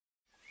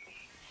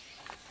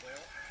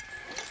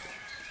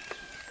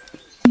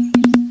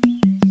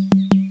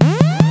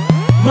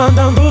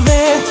mandando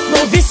ver.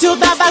 No vício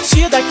da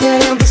batida,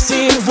 querendo se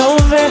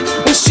envolver.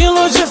 Um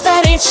estilo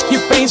diferente que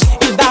prende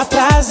e dá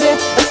prazer.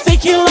 Eu sei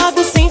que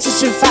logo sente,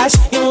 te faz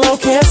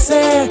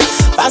enlouquecer.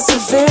 Faço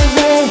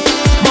ferver,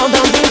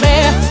 mandando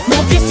ver.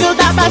 No vício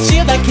da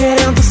batida,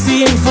 querendo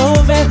se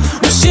envolver.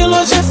 Um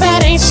estilo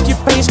diferente que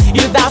prende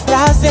e dá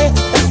prazer.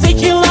 Eu sei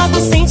que logo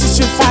sente,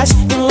 te faz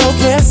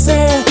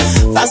enlouquecer.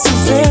 Faço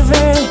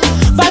ferver,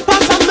 vai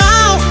passar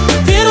mal.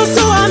 Viro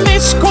sua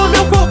mente com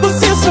meu corpo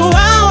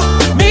sensual.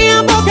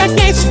 Minha boca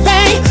quente,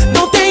 vem,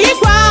 não tem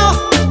igual.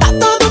 Tá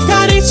todo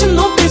carente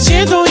num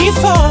pedido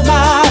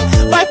informal.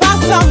 Vai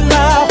passar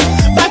mal,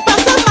 vai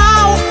passar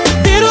mal.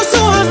 Viro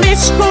sua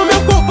mente com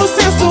meu corpo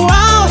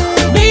sensual.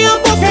 Minha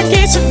boca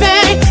quente,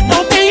 vem,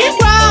 não tem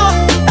igual.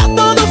 Tá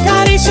todo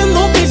carente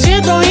num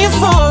pedido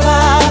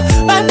informal.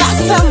 Vai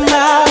passar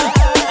mal.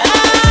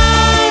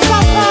 Ai,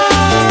 papai.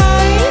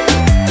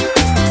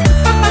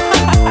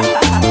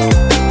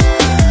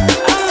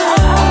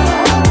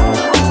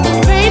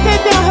 Vem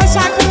tentar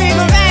arrochar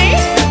comigo, vem.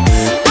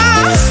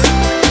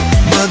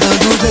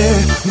 Mandando ver,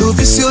 no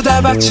vício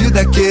da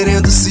batida,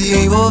 querendo se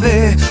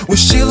envolver. Um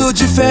estilo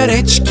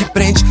diferente que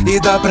prende e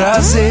dá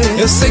prazer.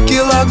 Eu sei que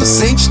logo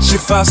sente, te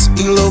faço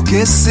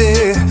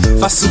enlouquecer.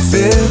 Faço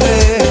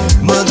ferver,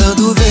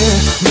 mandando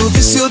ver. No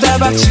vício da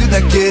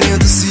batida,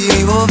 querendo se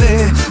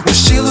envolver. Um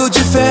estilo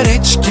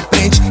diferente que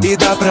prende e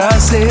dá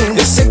prazer.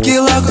 Eu sei que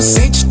logo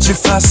sente, te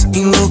faço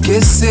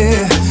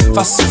enlouquecer.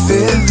 Faço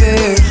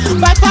ferver.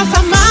 Vai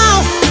passar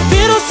mal,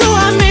 viro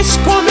sua mente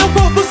com meu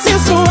corpo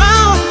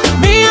sensual.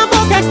 Minha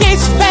boca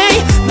quente,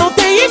 vem, não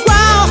tem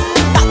igual.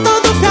 Tá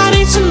todo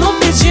carente num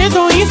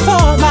pedido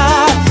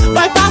informal.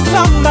 Vai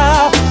passar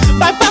mal,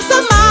 vai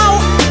passar mal.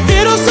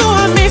 Viro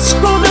sua mente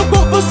com meu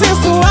corpo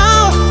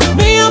sensual.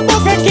 Minha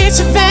boca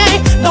quente,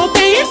 vem, não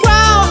tem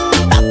igual.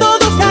 Tá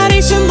todo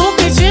carente num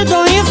pedido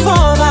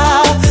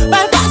informal.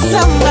 Vai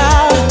passar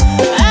mal.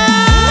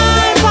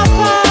 Ai,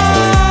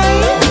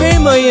 papai. Vem,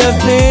 manhã,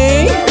 vem.